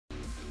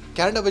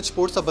Canada ਵਿੱਚ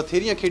sports ਤਾਂ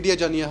ਬਥੇਰੀਆਂ ਖੇਡੀਆਂ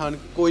ਜਾਂਦੀਆਂ ਹਨ।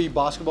 ਕੋਈ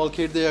ਬਾਸਕਟਬਾਲ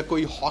ਖੇਡਦੇ ਆ,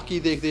 ਕੋਈ ਹਾਕੀ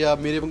ਦੇਖਦੇ ਆ,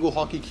 ਮੇਰੇ ਵਾਂਗੂ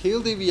ਹਾਕੀ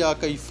ਖੇਡਦੇ ਵੀ ਆ,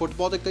 ਕਈ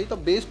ਫੁੱਟਬਾਲ ਤੇ ਕਈ ਤਾਂ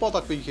ਬੇਸਬਾਲ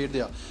ਤੱਕ ਵੀ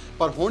ਖੇਡਦੇ ਆ।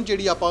 ਪਰ ਹੁਣ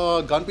ਜਿਹੜੀ ਆਪਾਂ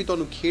ਗਨਪ੍ਰੀਤ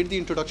ਤੁਹਾਨੂੰ ਖੇਡ ਦੀ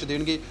ਇੰਟਰੋਡਕਸ਼ਨ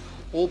ਦੇਣਗੇ,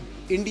 ਉਹ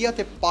ਇੰਡੀਆ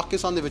ਤੇ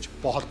ਪਾਕਿਸਤਾਨ ਦੇ ਵਿੱਚ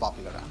ਬਹੁਤ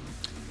ਪॉपुलर ਹੈ।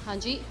 हाँ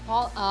जी,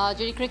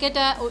 जी क्रिकेट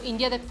है वो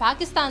इंडिया ते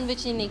पाकिस्तान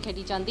विच नहीं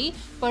खेडी जाती,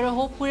 पर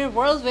वो पूरे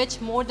world which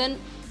more than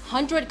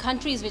 100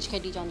 countries विच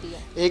खेडी जाती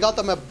है। ਇਹ ਗੱਲ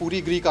ਤਾਂ ਮੈਂ ਪੂਰੀ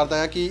ਐਗਰੀ ਕਰਦਾ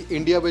ਹਾਂ ਕਿ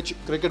ਇੰਡੀਆ ਵਿੱਚ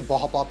ਕ੍ਰਿਕਟ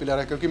ਬਹੁਤ ਪॉपुलर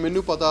ਹੈ, ਕਿਉਂਕਿ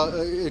ਮੈਨੂੰ ਪਤਾ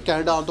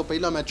ਕੈਨੇਡਾ ਆਉਣ ਤੋਂ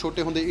ਪਹਿਲਾਂ ਮੈਂ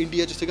ਛੋਟੇ ਹੁੰਦੇ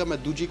ਇੰਡੀਆ 'ਚ ਸੀਗਾ। ਮੈਂ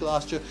ਦੂਜੀ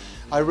ਕਲਾਸ 'ਚ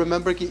ਆਈ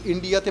ਰਿਮੈਂਬਰ ਕਿ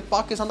ਇੰਡੀਆ ਤੇ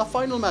ਪਾਕਿਸਤਾਨ ਦਾ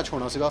ਫਾਈਨਲ ਮੈਚ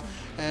ਹੋਣਾ ਸੀਗਾ।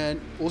 ਐਂਡ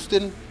ਉਸ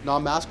ਦਿਨ ਨਾ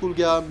ਮੈਂ ਸਕੂਲ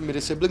ਗਿਆ, ਮੇਰੇ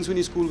ਸਿਬਲਿੰਗਸ ਵੀ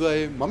ਨਹੀਂ ਸਕੂਲ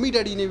ਗਏ, ਮੰਮੀ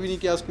ਡੈਡੀ ਨੇ ਵੀ ਨਹੀਂ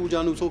ਕਿਹਾ ਸਕੂਲ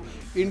ਜਾਣ ਨੂੰ। ਸੋ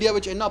ਇੰਡੀਆ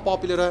ਵਿੱਚ ਇੰਨਾ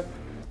ਪॉपुलर ਹੈ।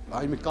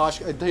 ਆਈ ਮੀ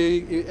ਕਾਸ਼ ਇੱਦਾਂ ਹੀ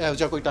ਇਹੋ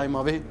ਜਿਹਾ ਕੋਈ ਟਾਈਮ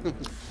ਆਵੇ।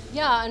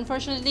 Yeah,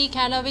 unfortunately,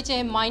 Canada which a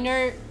minor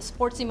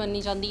sports ही मन्नी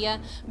जाती है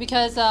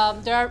because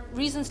there are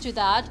reasons to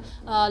that.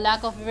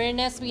 Lack of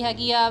awareness भी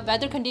हैगी आ,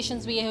 weather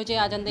conditions भी ਇਹੋ ਜਿਹੇ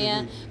ਆ ਜਾਂਦੇ हैं,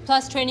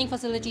 plus training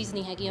facilities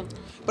नहीं हैगी।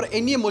 ਪਰ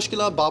ਇੰਨੀਆਂ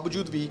ਮੁਸ਼ਕਿਲਾਂ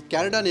ਬਾਵਜੂਦ ਵੀ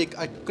ਕੈਨੇਡਾ ਨੇ ਇੱਕ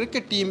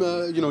ਕ੍ਰਿਕਟ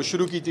ਟੀਮ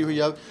ਸ਼ੁਰੂ ਕੀਤੀ ਹੋਈ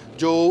ਆ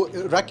ਜੋ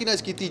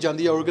ਰੈਕਗਨਾਈਜ਼ ਕੀਤੀ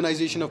ਜਾਂਦੀ ਹੈ,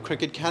 organisation of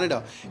cricket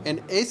Canada. And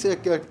ਇਸ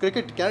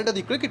ਕ੍ਰਿਕਟ ਕੈਨੇਡਾ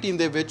ਦੀ ਕ੍ਰਿਕਟ ਟੀਮ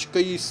ਦੇ ਵਿੱਚ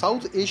ਕਈ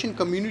ਸਾਊਥ ਏਸ਼ੀਅਨ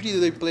ਕਮਿਊਨਿਟੀ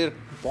ਦੇ ਪਲੇਅਰ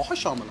ਬਹੁਤ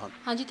ਸ਼ਾਮਲ ਹਨ।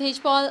 ਹਾਂਜੀ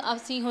ਤੇਜਪਾਲ,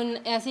 ਅਸੀਂ ਹੁਣ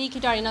ਐਸੇ ਹੀ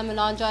ਖਿਡਾਰੀ ਨਾਲ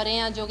ਮਿਲਾਉਣ ਜਾ ਰਹੇ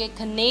ਹਾਂ ਜੋ ਕਿ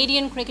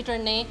ਕੈਨੇਡੀਅਨ ਕ੍ਰਿਕਟਰ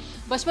ਨੇ।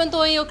 ਬਚਪਨ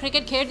ਤੋਂ ਹੀ ਉਹ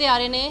ਕ੍ਰਿਕਟ ਖੇਡਦੇ ਆ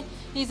ਰਹੇ ਨੇ।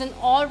 ਹੀ is an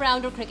all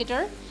rounder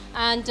cricketer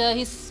and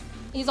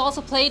he's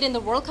also played in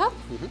the World Cup,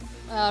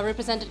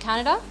 represented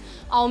Canada।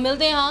 ਆਓ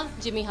ਮਿਲਦੇ ਹਾਂ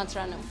ਜਿਮੀ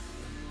ਹੰਸਰਾ ਨੂੰ।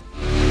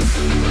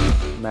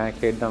 ਮੈਂ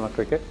ਖੇਡਦਾ ਹਾਂ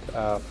ਕ੍ਰਿਕਟ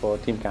for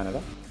Team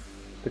Canada।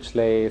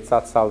 ਪਿਛਲੇ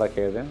 7 ਸਾਲ ਦਾ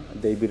ਖੇਡ ਰਿਹਾ।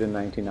 Debuted in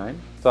 99।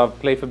 So I've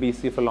played for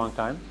BC for a long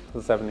time,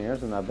 for 7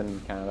 years, and I've been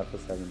in Canada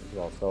for 7 as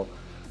well। So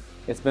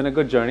it's been a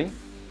good journey।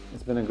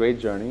 It's been a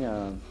great journey।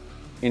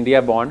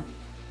 India born,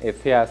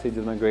 ਇੱਥੇ ਆਇਆ ਸੀ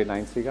ਜਦੋਂ ਮੈਂ grade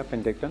 9 ਸੀਗਾ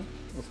ਪਿੰਟਿਕਟਨ।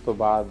 ਉਸ ਤੋਂ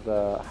ਬਾਅਦ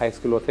high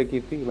school ਉੱਥੇ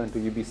ਕੀਤੀ, went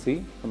to UBC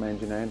for my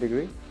engineering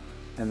degree,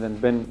 and then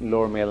been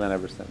lower Mainland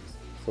ever since।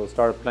 So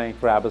started playing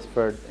for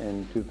Abbotsford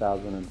in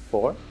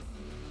 2004,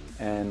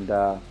 and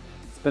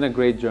it's been a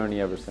great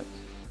journey ever since।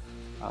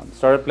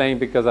 Started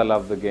playing because I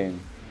love the game।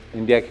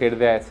 India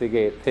ਖੇਡਦੇ ਆਏ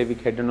ਸੀਗੇ, ਇੱਥੇ ਵੀ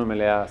ਖੇਡਣ ਨੂੰ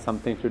ਮਿਲਿਆ,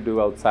 something to do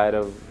outside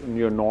of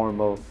your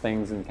normal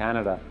things in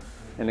Canada,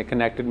 and it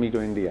connected me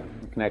to India।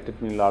 It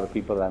connected me to a lot of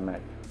people that I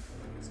met।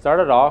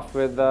 Started off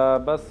with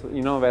बस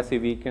वैसे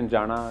weekend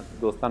जाना,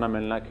 दोस्तों ना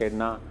मिलना,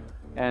 खेलना,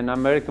 and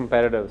I'm very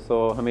competitive, so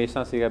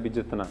हमेशा सीगा भी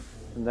जितना।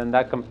 And then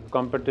that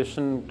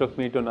competition took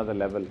me to another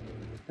level,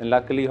 and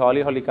luckily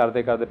हौली हौली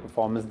करते करते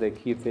performance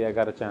देखी थे, I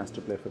got a chance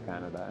to play for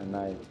Canada, and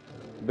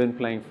I've been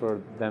playing for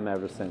them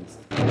ever since।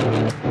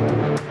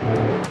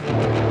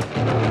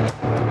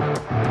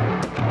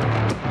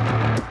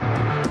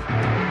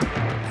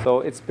 So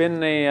it's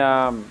been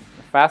a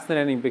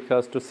fascinating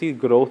because to see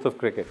growth of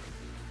cricket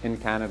in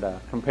Canada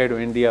compared to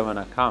India when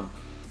I come,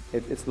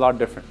 it's a lot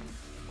different।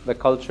 The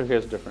culture here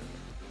is different।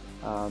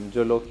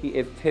 जो लोग कि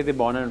इत्थे दे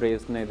born and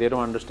raised ने, they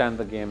don't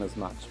understand the game as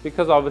much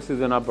because obviously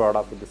they're not brought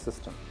up with the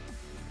system।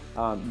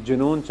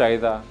 जुनून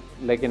चाहिदा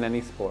like in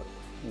any sport,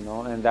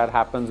 and that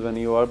happens when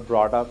you are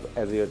brought up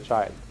as your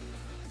child।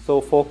 So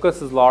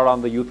focus is a lot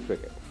on the youth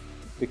cricket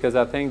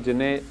because I think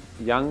जिन्हें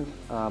young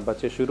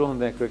बच्चे शुरू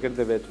होंदे हैं cricket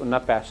दे विच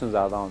उन्ना passion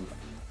ज़्यादा होंदा।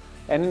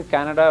 And in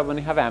Canada when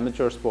you have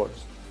amateur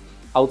sports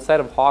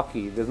outside of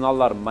hockey, there's not a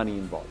lot of money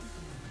involved,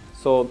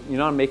 so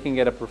you're not making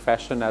it a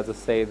profession as a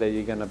say that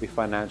you're going to be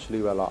financially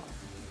well off।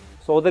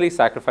 So other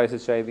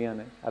sacrifices chahidiyan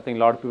ne। I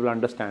think a lot of people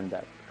understand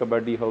that।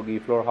 Kabaddi hogi,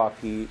 floor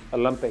hockey,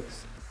 Olympics,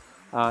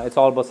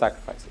 it's all about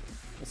sacrifices।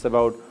 It's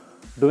about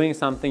doing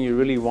something you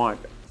really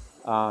want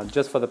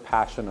just for the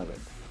passion of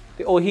it।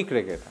 The ohi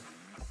cricket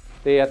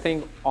hai। I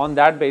think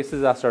on that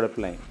basis I started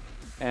playing,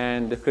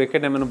 and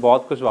cricket ne mainu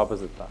bahut kuch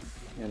wapas ditta।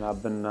 I've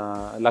been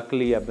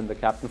luckily I've been the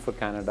captain for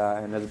Canada,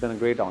 and it's been a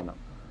great honor।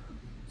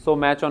 So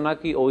मैं चाहना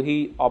कि वही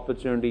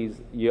opportunities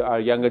our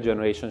younger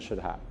generation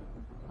should have।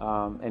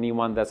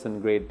 Anyone that's in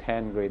grade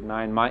 10, grade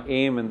 9, my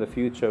aim in the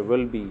future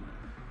will be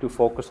to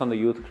focus on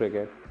the youth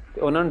cricket,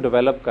 ਤੇ ਉਹਨਾਂ ਨੂੰ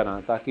develop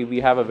ਕਰਨਾ ताकि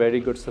we have a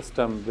very good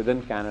system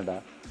within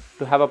Canada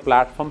to have a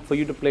platform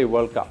for you to play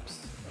World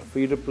Cups,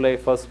 for you to play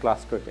first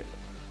class cricket।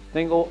 I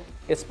think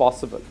it's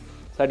possible।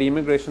 Sari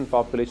immigration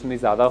population is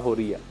ज़्यादा हो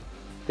रही है।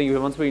 I think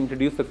once we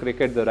introduce the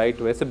cricket the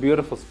right way, it's a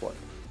beautiful sport।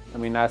 I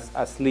mean,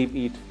 I sleep,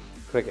 eat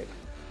cricket,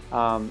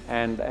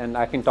 and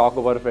I can talk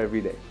about it for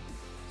every day।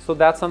 So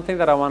that's something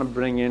that I want to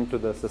bring into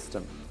the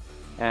system,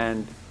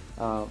 and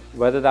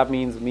whether that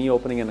means me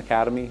opening an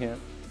academy here,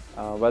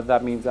 whether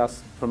that means us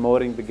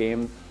promoting the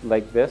game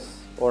like this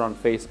or on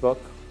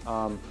Facebook,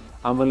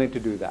 I'm willing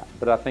to do that।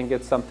 But I think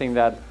it's something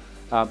that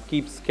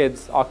keeps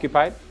kids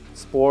occupied।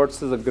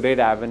 Sports is a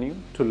great avenue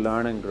to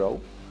learn and grow।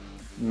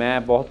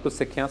 मैं बहुत कुछ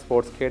सीखा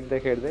sports खेलते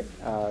खेलते।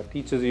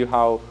 Teaches you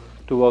how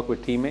to work with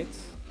teammates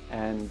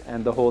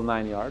and the whole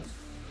 9 yards,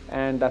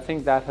 and I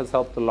think that has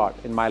helped a lot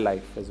in my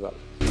life as well।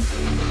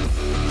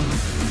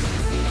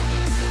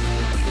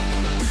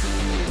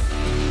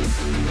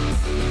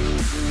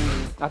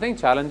 I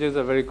think challenges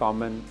are very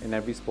common in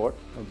every sport,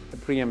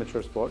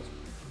 pre-amateur sports।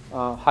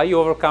 How you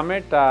overcome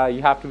it,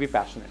 you have to be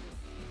passionate।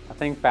 I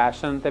think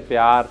passion te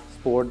pyar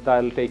sport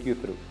that will take you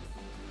through।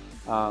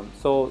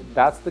 So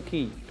that's the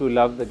key, to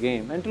love the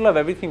game and to love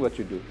everything what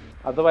you do.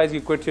 Otherwise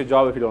you quit your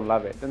job if you don't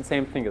love it. And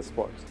same thing as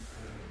sports.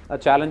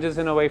 Challenges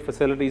in a way,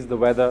 facilities, the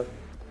weather,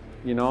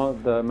 you know,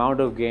 the amount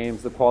of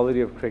games, the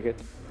quality of cricket,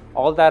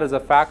 all that is a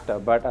factor,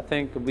 but I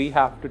think we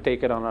have to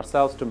take it on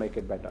ourselves to make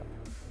it better.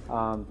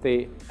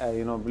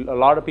 You know, a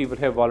lot of people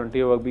here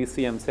volunteer work.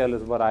 BCMCL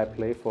is what I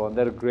play for, and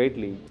they're a great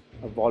league.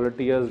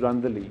 Volunteers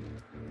run the league.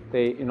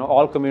 They, you know,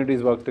 all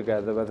communities work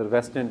together, whether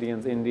West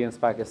Indians, Indians,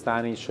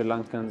 Pakistanis, Sri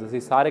Lankans,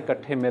 ਅਸੀਂ ਸਾਰੇ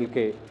ਇਕੱਠੇ ਮਿਲ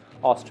ਕੇ,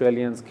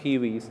 Australians,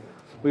 Kiwis,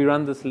 we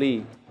run this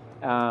league.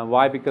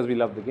 Why? Because we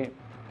love the game.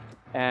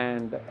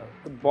 And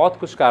बहुत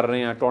कुछ कर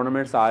रहे हैं,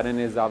 tournaments आ रहे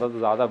हैं, ज़्यादा तो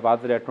ज़्यादा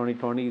ਵੱਧ ਰਿਹਾ,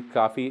 2020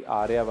 ਕਾਫੀ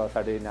ਆ ਰਿਹਾ ਵਾ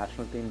ਸਾਡੇ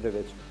national team ਦੇ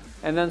ਵਿੱਚ.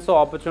 And then so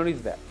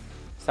opportunities there.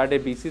 ਸਾਡੇ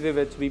BC ਦੇ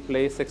ਵਿੱਚ we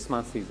play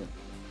 6-month season.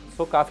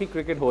 So coffee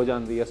cricket ਹੋ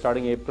ਜਾਂਦੀ ਹੈ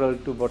starting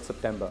April to about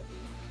September.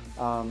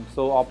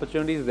 So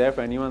opportunities there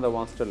for anyone that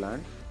wants to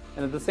learn.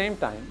 And at the same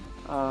time,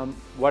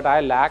 what I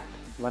lacked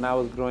when I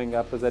was growing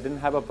up is I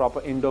didn't have a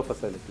proper indoor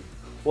facility.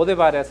 ਉਹਦੇ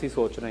ਬਾਰੇ ਅਸੀਂ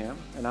ਸੋਚ ਰਹੇ ਹਾਂ,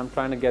 and I'm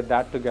trying to get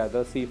that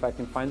together, see if I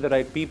can find the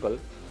right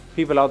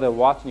people out there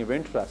watching, if you're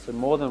interested,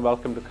 more than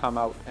welcome to come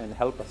out and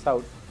help us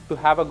out to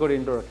have a good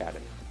indoor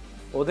academy.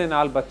 ਉਹਦੇ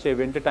ਨਾਲ ਬੱਚੇ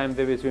winter time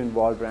ਦੇ ਵਿੱਚ ਵੀ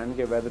involved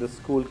ਰਹਿਣਗੇ, whether it's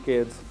school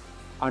kids,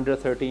 under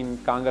 13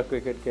 Kanga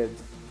cricket kids,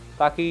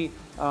 ताकि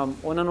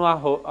ਉਹਨਾਂ ਨੂੰ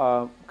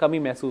ਕਮੀ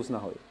ਮਹਿਸੂਸ ਨਾ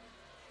ਹੋਏ.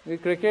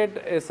 Cricket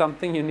is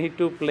something you need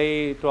to play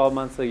 12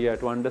 months a year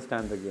to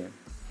understand the game.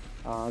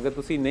 ਅਗਰ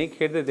ਤੁਸੀਂ ਨਹੀਂ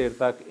ਖੇਡਦੇ ਦੇਰ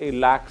ਤੱਕ, it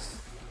lacks,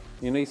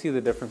 you know, you see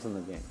the difference in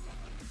the game.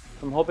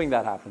 So I'm hoping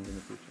that happens in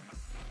the future.